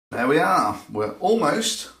There we are, we're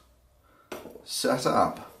almost set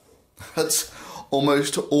up. That's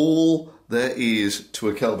almost all there is to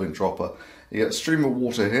a Kelvin dropper. You get a stream of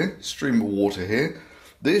water here, stream of water here.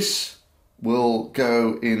 This will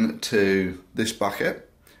go into this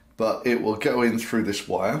bucket, but it will go in through this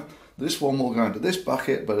wire. This one will go into this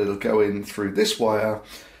bucket, but it'll go in through this wire,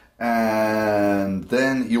 and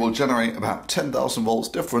then you will generate about 10,000 volts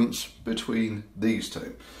difference between these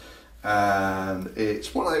two. And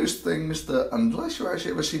it's one of those things that, unless you've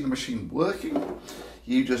actually ever seen the machine working,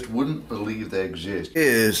 you just wouldn't believe they exist.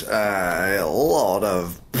 Here's a lot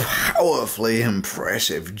of powerfully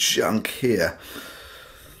impressive junk here.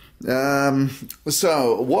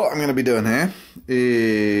 So what I'm going to be doing here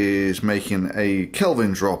is making a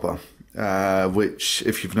Kelvin dropper, which,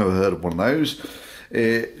 if you've never heard of one of those,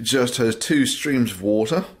 it just has two streams of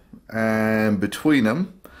water, and between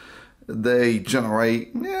them they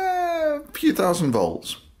generate a few thousand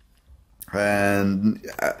volts. And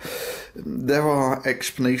there are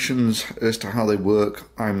explanations as to how they work.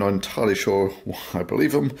 I'm not entirely sure why I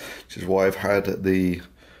believe them, which is why I've had the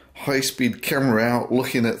high-speed camera out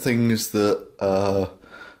looking at things that are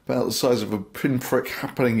about the size of a pinprick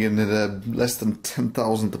happening in less than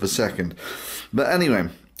 10,000th of a second. But anyway,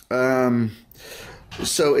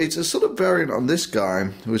 so it's a sort of variant on this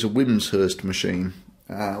guy, who is a Wimshurst machine,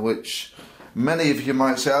 which many of you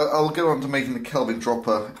might say. I'll go on to making the Kelvin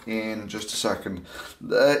dropper in just a second.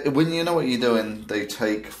 When you know what you're doing, they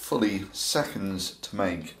take fully seconds to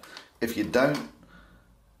make. If you don't,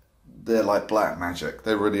 they're like black magic.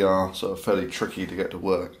 They really are sort of fairly tricky to get to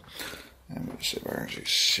work. And let's see if I actually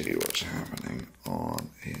see what's happening on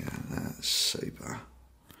here. That's super.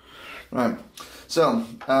 Right, so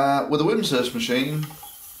with a Wimshurst machine,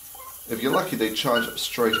 if you're lucky, they charge up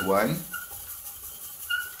straight away.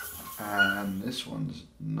 And this one's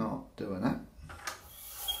not doing it.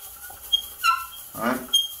 Alright,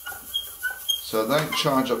 so they don't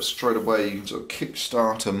charge up straight away. You can sort of kick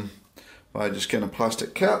start them by just getting a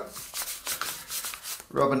plastic cap,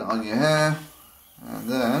 rubbing it on your hair, and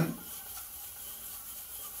then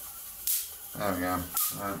there we go.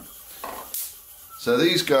 Right. So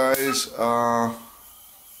these guys are,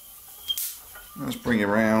 let's bring you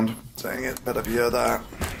around so you get a better view of that.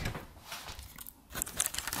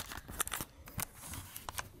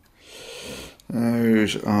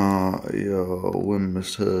 Those are your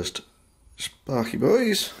Wimshurst Sparky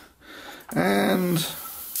boys, and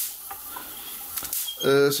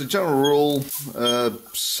as a general rule, a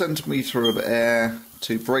centimetre of air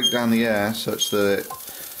to break down the air such that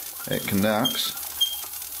it conducts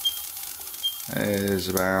is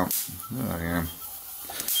about,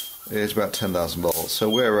 it's about 10,000 volts. So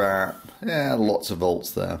we're at lots of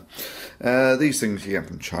volts there. These things you get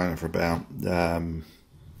from China for about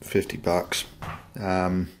 $50.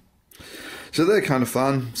 So they're kind of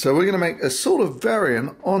fun. So we're going to make a sort of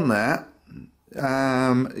variant on that,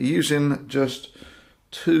 using just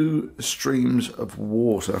two streams of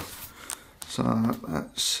water. So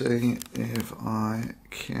let's see if I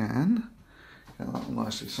can get that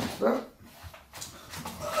nicely set up.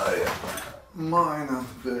 Oh yeah, minor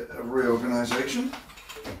bit of reorganisation.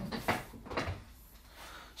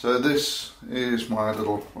 So this is my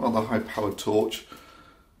little rather high-powered torch.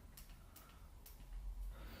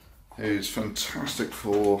 It's fantastic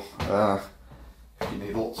for if you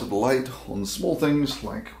need lots of light on small things,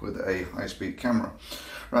 like with a high-speed camera.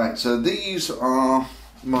 Right, so these are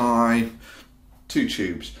my two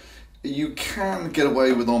tubes. You can get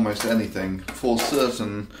away with almost anything. For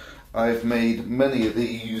certain, I've made many of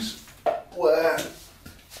these where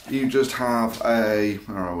you just have a,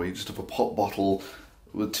 you just have a pop bottle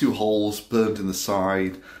with two holes burnt in the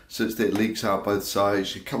side, so that it leaks out both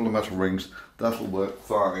sides. A couple of metal rings, that'll work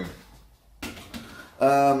fine.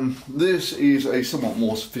 This is a somewhat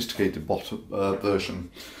more sophisticated version.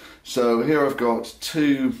 So here I've got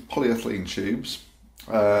two polyethylene tubes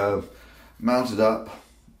mounted up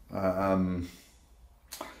in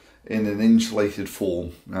an insulated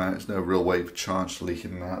form. There's no real way for charge to leak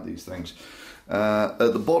in and out of these things. At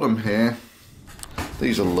the bottom here,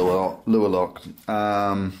 these are Lure Lock.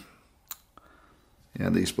 Yeah,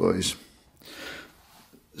 these boys.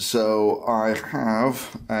 So I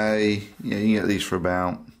have a, you get these for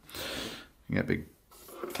about, you get big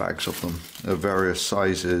bags of them of various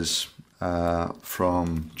sizes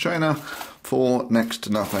from China for next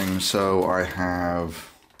to nothing. So I have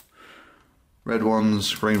red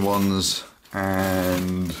ones, green ones,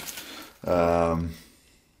 and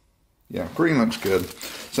yeah, green looks good.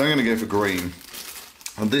 So I'm going to go for green.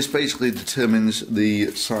 And this basically determines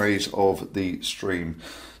the size of the stream.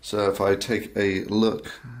 So if I take a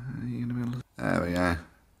look, there we go.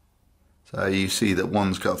 So you see that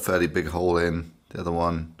one's got a fairly big hole in, the other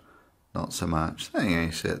one not so much. There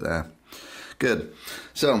you see it there. Good.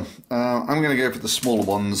 So I'm going to go for the smaller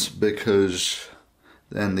ones because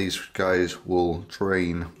then these guys will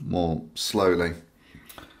drain more slowly.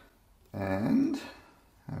 And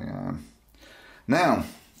there we go. Now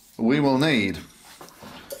we will need,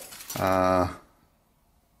 let's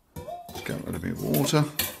get rid of my water,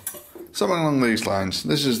 something along these lines.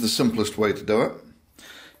 This is the simplest way to do it.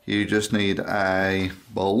 You just need a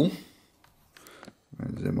bowl.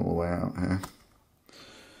 Zoom all the way out here.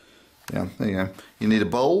 Yeah, there you go. You need a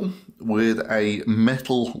bowl with a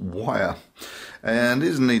metal wire, and it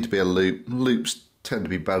doesn't need to be a loop. Loops tend to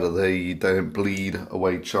be better. They don't bleed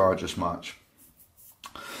away charge as much.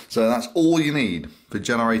 So that's all you need for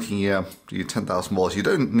generating your 10,000 volts. You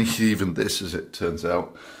don't need even this, as it turns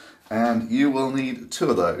out, and you will need 2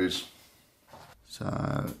 of those. So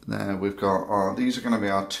there we've got these are going to be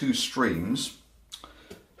our 2 streams,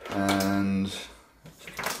 and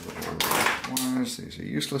wires, these are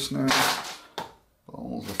useless now.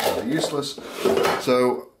 Balls are fairly useless.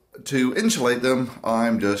 So to insulate them,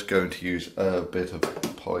 I'm just going to use a bit of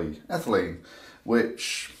polyethylene,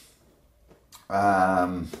 which,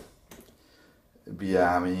 yeah,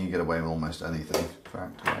 I mean, you can get away with almost anything. In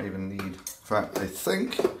fact, I even need, in fact, I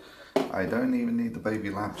think I don't even need the baby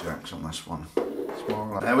lab jacks on this one. It's more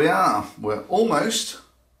like, there we are. We're almost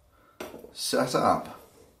set up.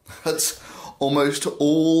 That's almost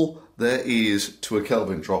all there is to a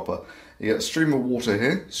Kelvin dropper. You get a stream of water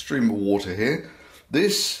here, stream of water here.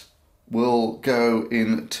 This will go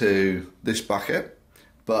into this bucket,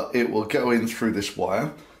 but it will go in through this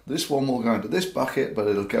wire. This one will go into this bucket, but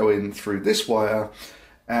it'll go in through this wire,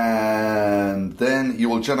 and then you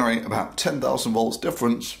will generate about 10,000 volts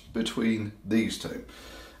difference between these two.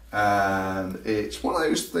 And it's one of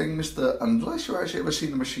those things that, unless you actually ever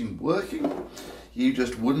seen the machine working, you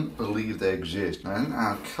just wouldn't believe they exist. Now, I don't know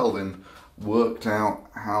how Kelvin worked out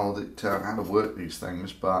how to work these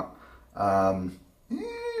things, but yeah,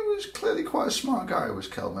 he was clearly quite a smart guy, was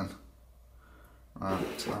Kelvin. Right,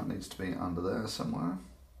 so that needs to be under there somewhere.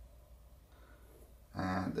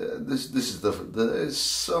 And this is the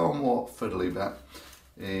somewhat fiddly bit,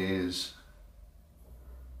 is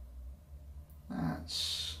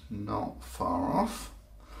that's not far off,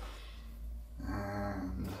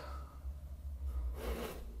 and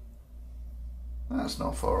that's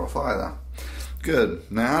not far off either. Good.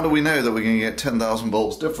 Now, how do we know that we're going to get 10,000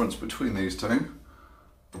 volts difference between these two?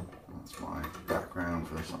 That's my background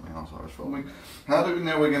for something else I was filming. How do we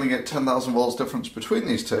know we're going to get 10,000 volts difference between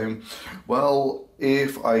these two? Well,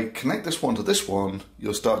 if I connect this one to this one,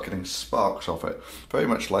 you'll start getting sparks off it. Very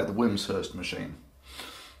much like the Wimshurst machine.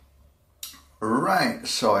 Right,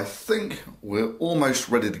 so I think we're almost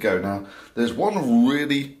ready to go. Now, there's one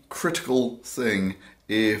really critical thing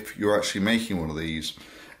if you're actually making one of these,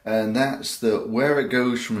 and that's that where it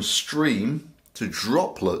goes from a stream to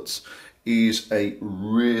droplets is a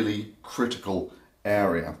really critical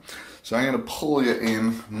area. So I'm going to pull you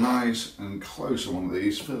in nice and close on one of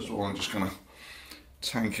these. First of all, I'm just going to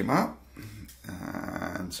tank him up,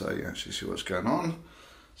 and so you actually see what's going on.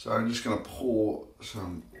 So I'm just going to pour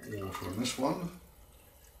some water on this one.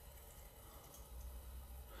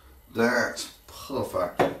 That's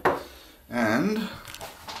perfect. And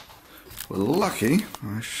if we're lucky,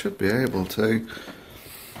 I should be able to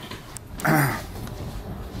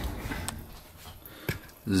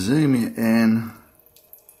zoom it in.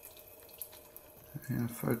 Yeah,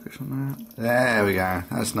 focus on that. There we go.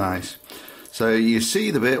 That's nice. So you see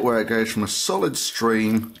the bit where it goes from a solid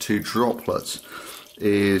stream to droplets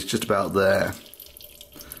is just about there.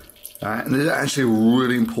 And this is actually a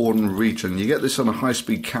really important region. You get this on a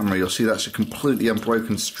high-speed camera, you'll see that's a completely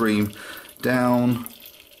unbroken stream. Down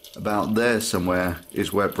about there somewhere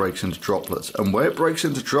is where it breaks into droplets. And where it breaks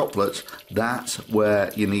into droplets, that's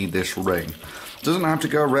where you need this ring. It doesn't have to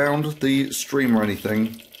go around the stream or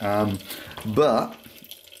anything, but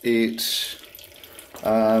it's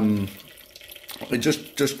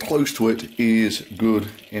just close to it is good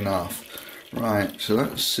enough. Right, so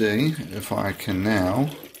let's see if I can now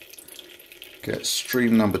get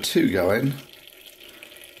stream number 2 going,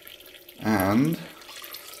 and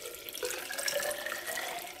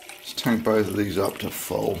let's tank both of these up to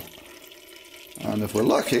full. And if we're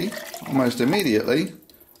lucky, almost immediately,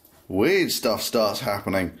 weird stuff starts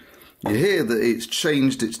happening. You hear that it's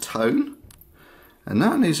changed its tone, and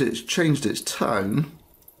not only has it changed its tone,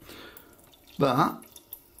 but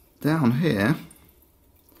down here,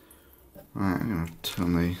 right, I'm going to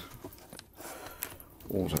turn the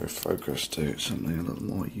autofocus to something a little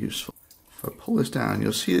more useful. If I pull this down,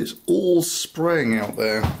 you'll see it's all spraying out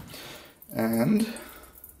there, And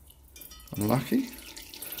unlucky,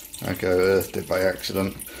 I go earthed it by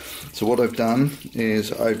accident. So what I've done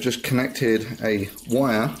is I've just connected a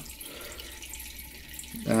wire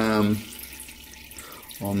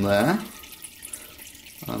on there,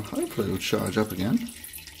 and hopefully it'll charge up again.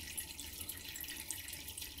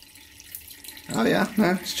 Oh yeah,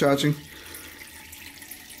 no, it's charging.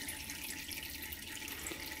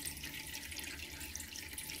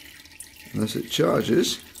 And as it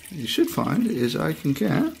charges, you should find is I can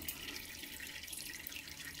get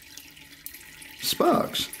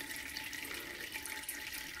sparks.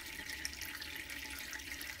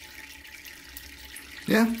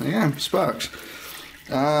 Yeah, there you go, sparks.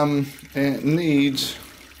 It needs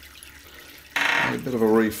a bit of a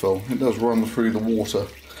refill. It does run through the water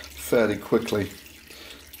fairly quickly.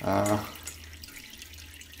 So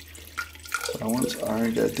once I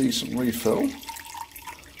get a decent refill,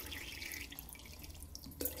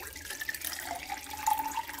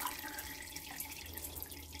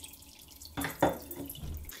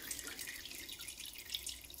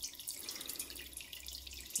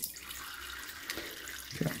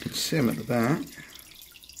 I can see them at the back.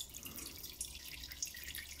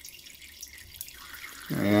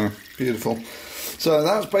 Yeah, beautiful. So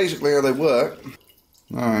that's basically how they work.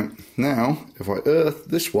 Alright, now if I earth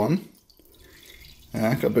this one,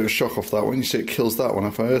 I got a bit of shock off that one. You see it kills that one.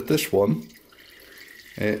 If I earth this one,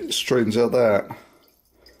 it straightens out that.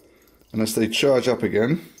 And as they charge up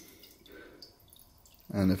again,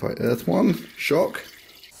 and if I earth one, shock.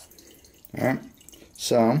 Alright,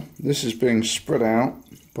 so this is being spread out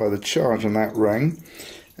by the charge on that ring,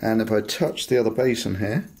 and if I touch the other basin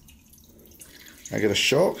here, I get a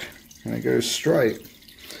shock and it goes straight.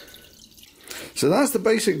 So that's the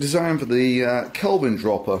basic design for the Kelvin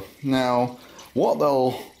dropper. Now what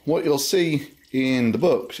you'll see in the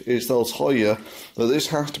books is they'll tell you that this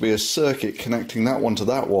has to be a circuit connecting that one to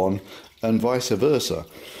that one and vice versa.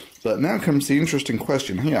 But now comes the interesting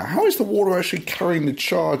question here. How is the water actually carrying the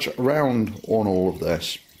charge around on all of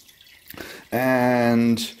this?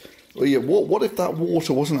 And well, yeah, what if that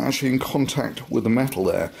water wasn't actually in contact with the metal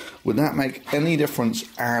there? Would that make any difference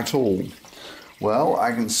at all? Well,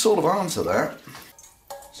 I can sort of answer that.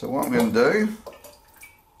 So what I'm going to do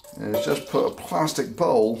is just put a plastic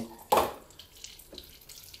bowl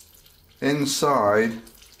inside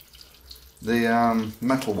the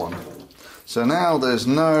metal one. So now there's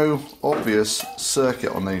no obvious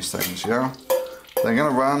circuit on these things, yeah? They're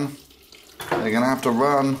going to have to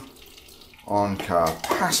run on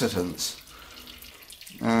capacitance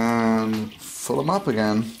and fill them up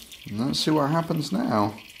again. And let's see what happens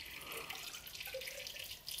now.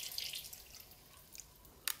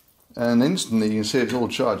 And instantly you can see it's all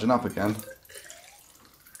charging up again.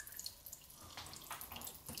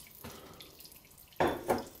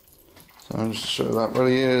 So I'll just show that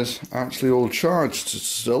really is actually all charged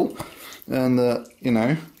still, and that, you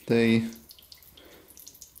know, yeah,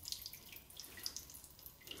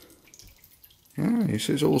 you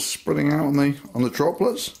see it's all spreading out on the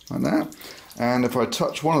droplets like that. And if I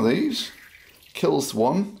touch one of these, kills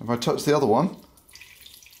one. If I touch the other one,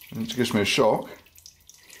 it gives me a shock.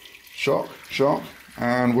 Shock, shock,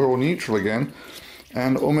 and we're all neutral again.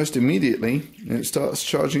 And almost immediately it starts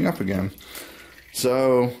charging up again.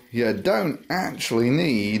 So you don't actually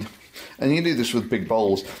need, and you do this with big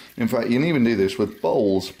bowls. In fact, you can even do this with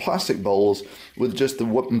bowls, plastic bowls, with just the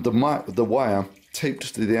wire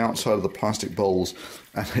taped to the outside of the plastic bowls,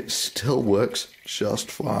 and it still works just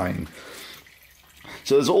fine.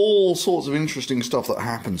 So there's all sorts of interesting stuff that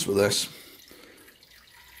happens with this.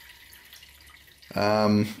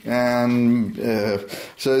 So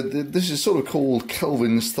this is sort of called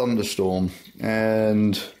Kelvins Thunderstorm,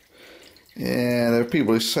 and yeah, there are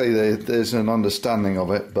people who say there's an understanding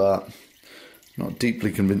of it, but not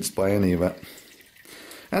deeply convinced by any of it.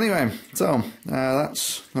 Anyway, so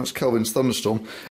that's Kelvins Thunderstorm.